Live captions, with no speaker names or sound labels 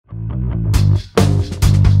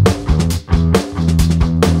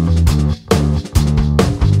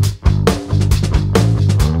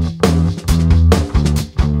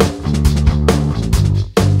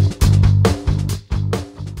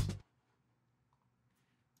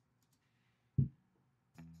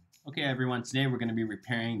Okay everyone, today we're going to be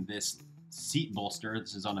repairing this seat bolster.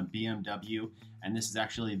 This is on a BMW, and this is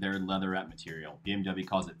actually their leatherette material. BMW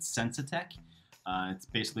calls it SensaTec. It's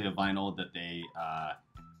basically a vinyl that they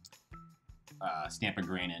stamp a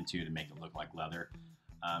grain into to make it look like leather.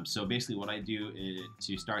 So basically what I do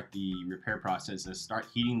to start the repair process is start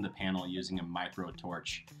heating the panel using a micro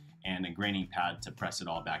torch and a graining pad to press it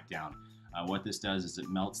all back down. What this does is it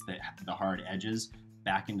melts the hard edges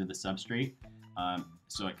back into the substrate.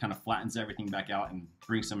 So it kind of flattens everything back out and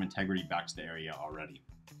brings some integrity back to the area already.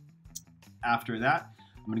 After that,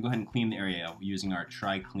 I'm going to go ahead and clean the area using our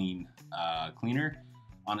Tri-Clean cleaner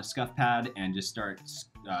on a scuff pad and just start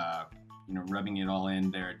rubbing it all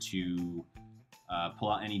in there to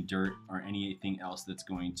pull out any dirt or anything else that's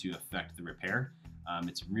going to affect the repair.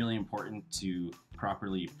 It's really important to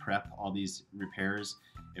properly prep all these repairs.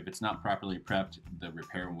 If it's not properly prepped, the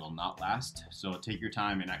repair will not last. So take your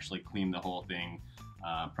time and actually clean the whole thing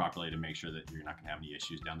properly to make sure that you're not going to have any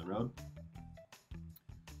issues down the road.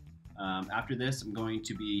 After this, I'm going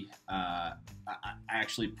to be, I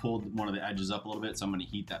actually pulled one of the edges up a little bit, so I'm going to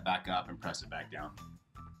heat that back up and press it back down.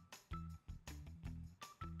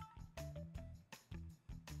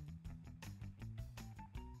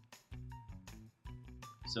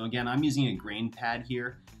 So again, I'm using a grain pad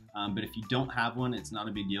here, but if you don't have one, it's not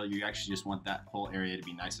a big deal. You actually just want that whole area to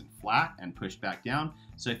be nice and flat and pushed back down.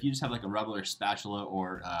 So if you just have like a rubber or spatula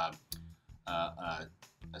or a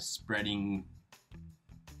spreading,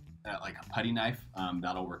 like a putty knife,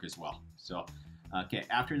 that'll work as well. So, okay,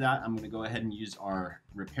 after that, I'm gonna go ahead and use our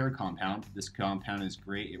repair compound. This compound is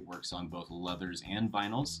great. It works on both leathers and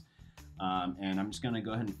vinyls. And I'm just gonna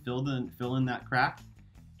go ahead and fill in that crack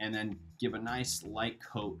and then give a nice light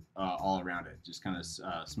coat all around it. Just kind of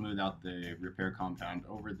smooth out the repair compound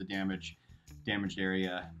over the damaged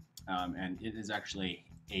area. And it is actually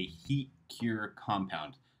a heat cure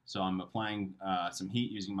compound. So I'm applying some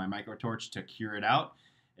heat using my micro torch to cure it out.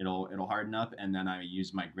 It'll harden up, and then I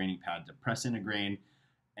use my graining pad to press in a grain.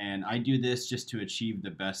 And I do this just to achieve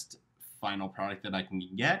the best final product that I can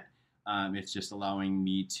get. It's just allowing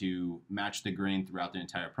me to match the grain throughout the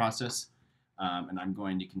entire process. And I'm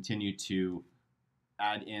going to continue to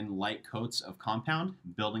add in light coats of compound,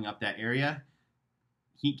 building up that area,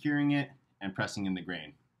 heat curing it, and pressing in the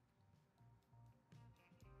grain.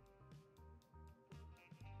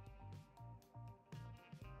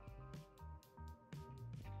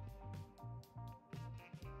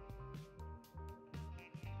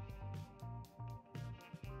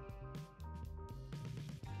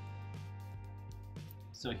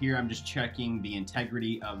 So here I'm just checking the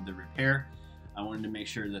integrity of the repair. I wanted to make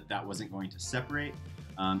sure that that wasn't going to separate.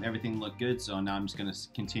 Everything looked good, so now I'm just going to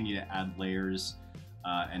continue to add layers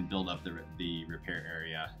and build up the repair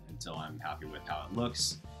area until I'm happy with how it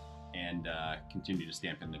looks, and continue to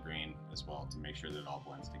stamp in the grain as well to make sure that it all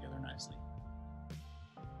blends together nicely.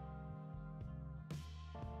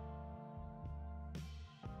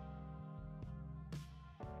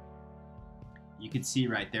 You can see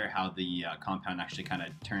right there how the compound actually kind of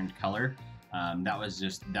turned color.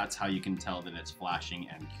 That's how you can tell that it's flashing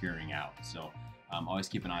and curing out. So always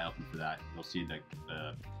keep an eye open for that. You'll see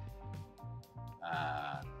the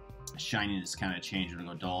shininess kind of change. It'll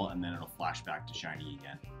go dull and then it'll flash back to shiny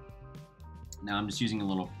again. Now I'm just using a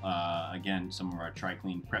little, again, some of our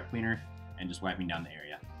Tri-Clean prep cleaner and just wiping down the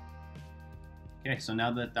area. Okay, so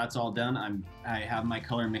now that that's all done, I have my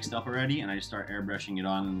color mixed up already, and I just start airbrushing it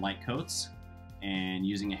on in light coats and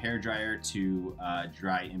using a hair dryer to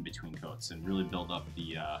dry in between coats and really build up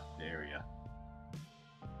the area.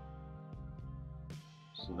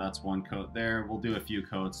 So that's one coat there. We'll do a few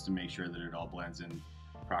coats to make sure that it all blends in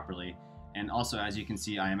properly. And also, as you can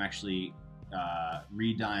see, I am actually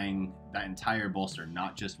re-dyeing that entire bolster,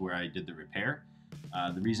 not just where I did the repair.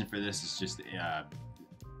 The reason for this is just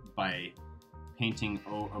by painting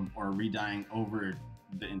or re-dyeing over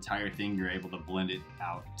the entire thing, you're able to blend it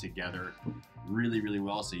out together really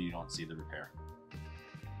well so you don't see the repair.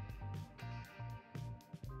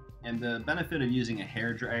 And the benefit of using a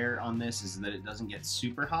hair dryer on this is that it doesn't get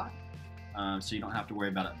super hot, so you don't have to worry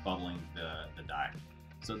about it bubbling the dye.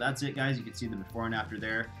 So that's it, guys. You can see the before and after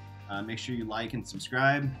there. Make sure you like and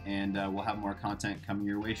subscribe, and we'll have more content coming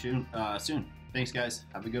your way soon. Thanks, guys.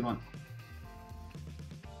 Have a good one.